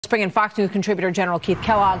Bring in Fox News contributor General Keith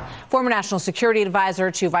Kellogg, former national security advisor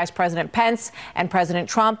to Vice President Pence and President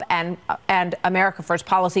Trump, and America First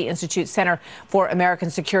Policy Institute Center for American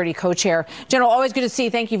Security co-chair. General, always good to see you.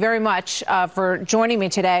 Thank you very much for joining me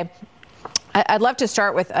today. I'd love to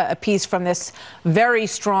start with a piece from this very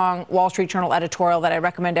strong Wall Street Journal editorial that I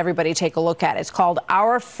recommend everybody take a look at. It's called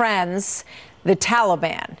 "Our Friends, the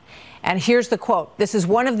Taliban." And here's the quote. This is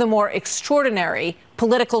one of the more extraordinary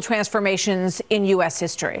political transformations in U.S.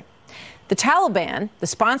 history. The Taliban, the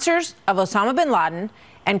sponsors of Osama bin Laden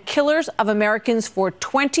and killers of Americans for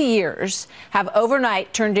 20 years, have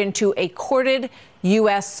overnight turned into a courted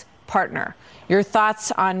U.S. partner. Your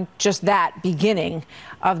thoughts on just that beginning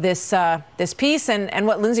of this piece and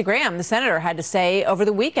what Lindsey Graham, the senator, had to say over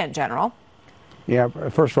the weekend, General? Yeah,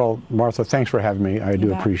 first of all, Martha, thanks for having me. I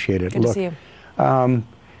do appreciate it. Good to see you.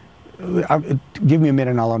 Give me a minute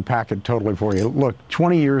and I'll unpack it totally for you. Look,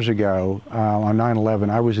 20 years ago on 9/11,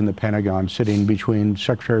 I was in the Pentagon sitting between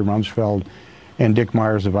Secretary Rumsfeld and Dick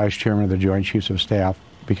Myers, the Vice Chairman of the Joint Chiefs of Staff,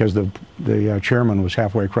 because the chairman was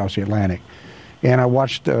halfway across the Atlantic. And I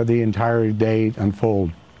watched the entire day unfold.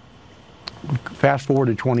 Fast forward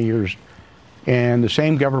to 20 years, and the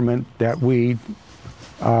same government that we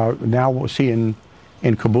now see in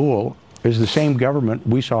Kabul is the same government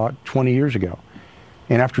we saw 20 years ago.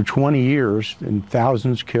 And after 20 years, and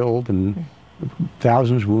thousands killed and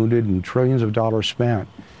thousands wounded and trillions of dollars spent,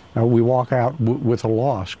 we walk out with a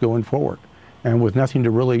loss going forward and with nothing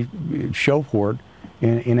to really show for it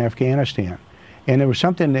in Afghanistan. And there was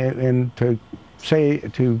something, and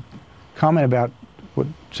to comment about what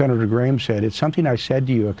Senator Graham said, it's something I said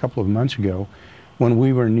to you a couple of months ago when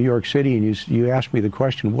we were in New York City, and you asked me the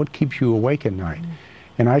question, what keeps you awake at night?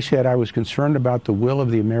 And I said I was concerned about the will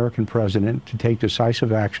of the American president to take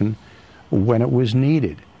decisive action when it was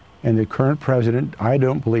needed. And the current president, I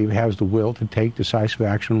don't believe, has the will to take decisive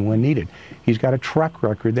action when needed. He's got a track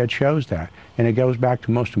record that shows that. And it goes back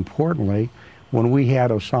to, most importantly, when we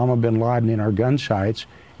had Osama bin Laden in our gun sights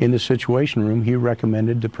in the Situation Room, he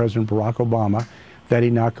recommended to President Barack Obama that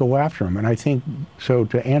he not go after him. And I think, so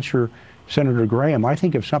to answer Senator Graham, I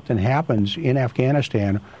think if something happens in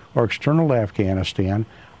Afghanistan or external to Afghanistan,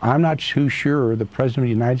 I'm not too sure the President of the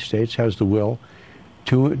United States has the will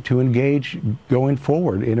to engage going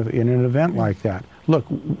forward in an event like that. Look,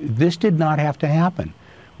 this did not have to happen.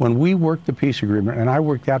 When we worked the peace agreement, and I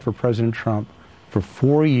worked that for President Trump for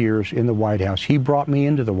 4 years in the White House, he brought me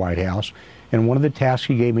into the White House, and one of the tasks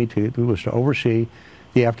he gave me was to oversee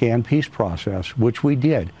the Afghan peace process, which we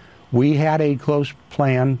did. We had a close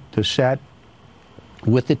plan to set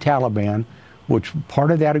with the Taliban, which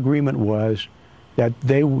part of that agreement was that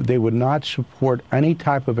they would not support any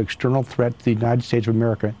type of external threat to the United States of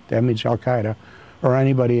America, that means Al-Qaeda, or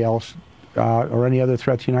anybody else, or any other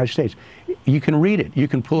threat to the United States. You can read it. You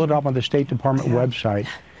can pull it up on the State Department website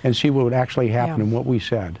and see what would actually happen and what we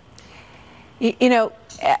said. You know,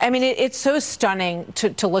 I mean, it's so stunning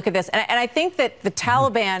to look at this. And I think that the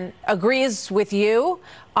Taliban agrees with you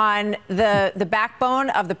on the backbone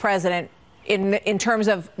of the president in terms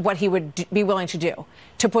of what he would be willing to do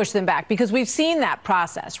to push them back, because we've seen that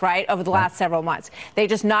process, right, over the last several months. They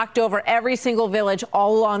just knocked over every single village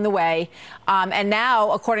all along the way. And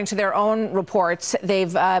now, according to their own reports,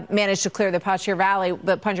 they've managed to clear the Panjshir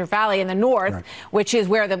Valley in the north, which is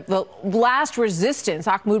where the last resistance,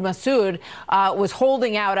 Ahmad Massoud, was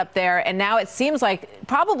holding out up there. And now it seems like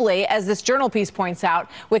probably, as this journal piece points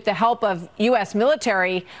out, with the help of U.S.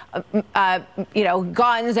 military,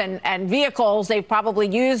 guns and vehicles, they've probably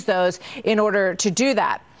used those in order to do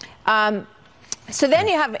that. So then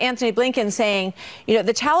you have Anthony Blinken saying, the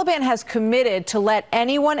Taliban has committed to let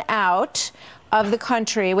anyone out of the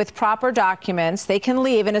country with proper documents. They can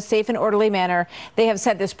leave in a safe and orderly manner. They have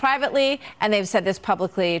said this privately, and they've said this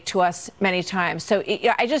publicly to us many times. So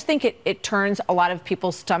I just think it turns a lot of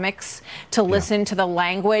people's stomachs to listen to the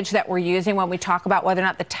language that we're using when we talk about whether or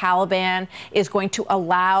not the Taliban is going to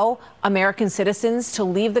allow American citizens to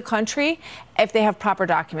leave the country if they have proper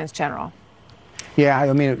documents, General. Yeah,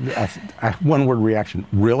 I mean, one-word reaction.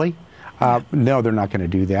 Really? No, they're not going to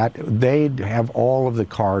do that. They have all of the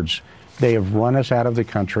cards. They have run us out of the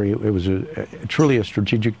country. It was truly a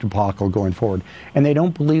strategic debacle going forward. And they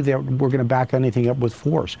don't believe that we're going to back anything up with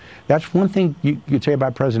force. That's one thing you could say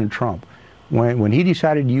about President Trump. When he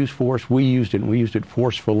decided to use force, we used it, and we used it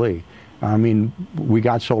forcefully. I mean, we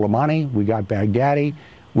got Soleimani, we got Baghdadi.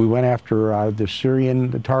 We went after the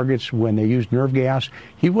Syrian targets when they used nerve gas.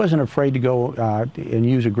 He wasn't afraid to go and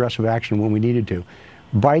use aggressive action when we needed to.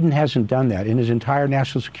 Biden hasn't done that, and his entire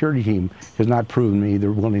national security team has not proven me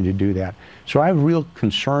they're willing to do that. So I have real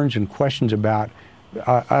concerns and questions about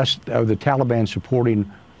the Taliban supporting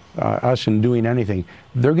us in doing anything.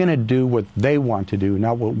 They're going to do what they want to do,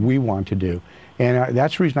 not what we want to do. And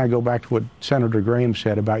that's the reason I go back to what Senator Graham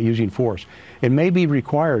said about using force. It may be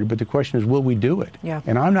required, but the question is, will we do it? Yeah.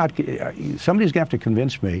 And I'm not, somebody's going to have to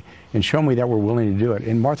convince me and show me that we're willing to do it.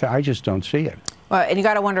 And Martha, I just don't see it. Well, and you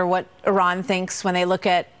got to wonder what Iran thinks when they look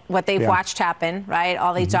at what they've watched happen, right?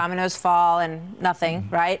 All these dominoes fall and nothing,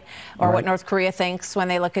 right? Or what North Korea thinks when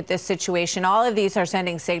they look at this situation. All of these are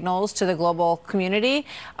sending signals to the global community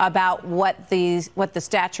about what the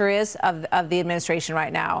stature is of the administration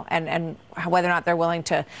right now, and whether or not they're willing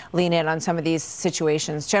to lean in on some of these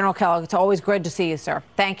situations. General Kellogg, it's always good to see you, sir.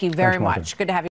 Thank you very much. Good to have you.